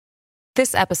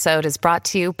This episode is brought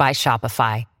to you by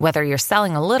Shopify. Whether you're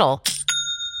selling a little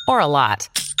or a lot,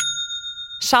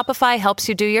 Shopify helps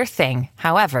you do your thing,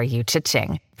 however you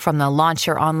cha-ching. From the launch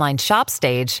your online shop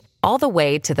stage, all the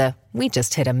way to the we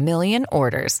just hit 1 million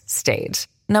orders stage.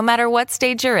 No matter what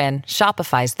stage you're in,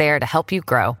 Shopify's there to help you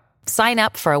grow. Sign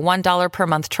up for a $1 per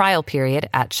month trial period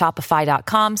at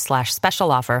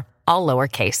shopify.com/special offer, all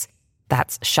lowercase.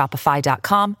 That's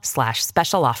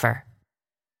shopify.com/special offer.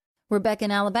 We're back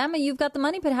in Alabama. You've got the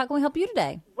Money Pit. How can we help you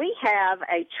today? We have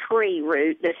a tree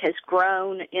root that has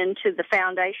grown into the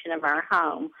foundation of our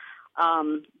home.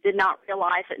 Did not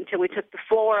realize it until we took the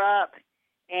floor up,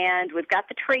 and we've got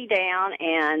the tree down,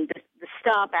 and the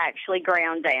stump actually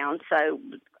ground down. So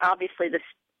obviously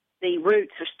the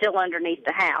roots are still underneath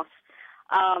the house.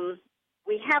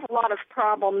 We have a lot of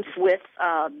problems with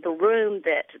the room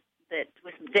that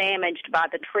was damaged by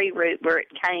the tree root where it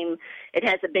came. It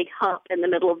has a big hump in the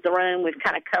middle of the room. We've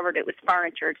kind of covered it with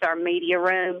furniture. It's our media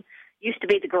room. Used to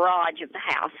be the garage of the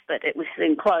house, but it was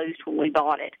enclosed when we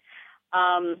bought it.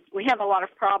 We have a lot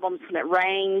of problems when it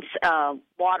rains.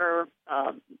 Water,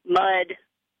 mud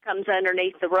comes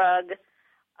underneath the rug.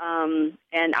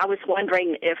 And I was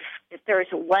wondering if there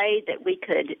is a way that we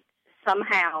could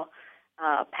somehow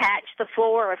patch the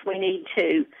floor, if we need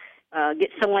to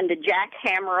get someone to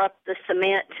jackhammer up the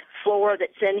cement floor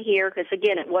that's in here, because,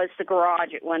 again, it was the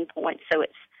garage at one point, so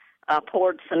it's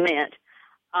poured cement.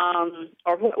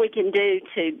 Or what we can do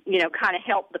to, kind of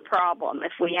help the problem.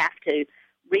 If we have to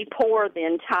repour the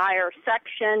entire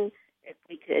section, if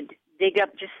we could dig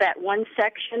up just that one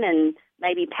section and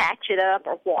maybe patch it up,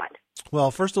 or what?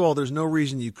 Well, first of all, there's no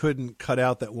reason you couldn't cut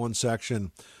out that one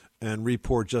section and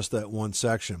repour just that one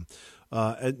section.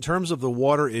 In terms of the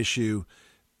water issue,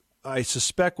 I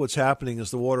suspect what's happening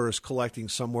is the water is collecting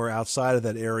somewhere outside of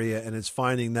that area, and it's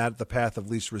finding that the path of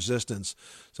least resistance.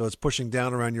 So it's pushing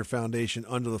down around your foundation,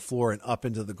 under the floor, and up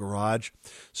into the garage.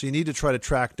 So you need to try to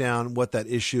track down what that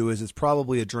issue is. It's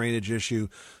probably a drainage issue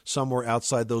somewhere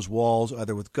outside those walls,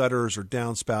 either with gutters or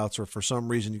downspouts, or for some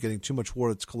reason you're getting too much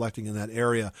water that's collecting in that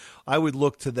area. I would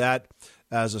look to that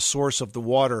as a source of the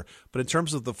water. But in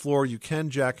terms of the floor, you can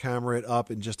jackhammer it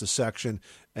up in just a section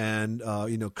and,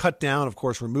 cut down, of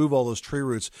course, remove all those tree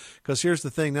roots. Because here's the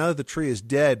thing, now that the tree is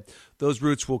dead, those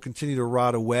roots will continue to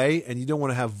rot away, and you don't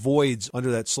want to have voids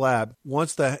under that slab.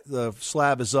 Once the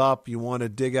slab is up, you want to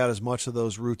dig out as much of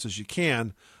those roots as you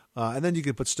can. And then you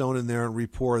can put stone in there and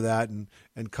repour that and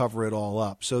cover it all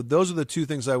up. So those are the two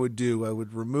things I would do. I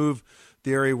would remove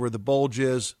the area where the bulge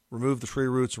is, remove the tree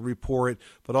roots and repour it,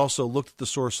 but also look at the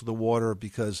source of the water,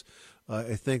 because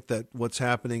I think that what's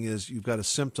happening is you've got a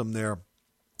symptom there.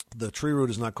 The tree root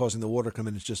is not causing the water to come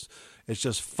in. It's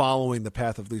just following the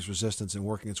path of least resistance and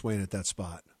working its way in at that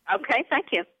spot. Okay, thank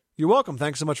you. You're welcome.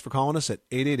 Thanks so much for calling us at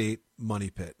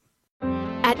 888-MONEY-PIT.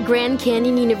 At Grand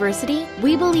Canyon University,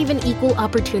 we believe in equal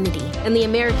opportunity, and the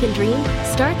American dream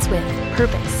starts with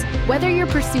purpose. Whether your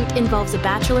pursuit involves a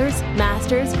bachelor's,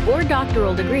 master's, or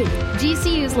doctoral degree,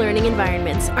 GCU's learning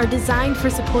environments are designed for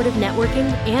supportive networking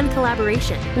and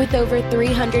collaboration. With over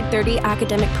 330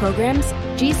 academic programs,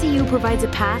 GCU provides a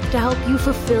path to help you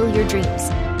fulfill your dreams.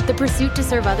 The pursuit to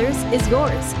serve others is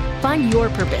yours. Find your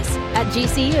purpose at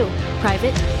GCU.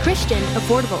 Private, Christian,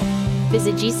 affordable.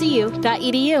 Visit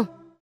gcu.edu.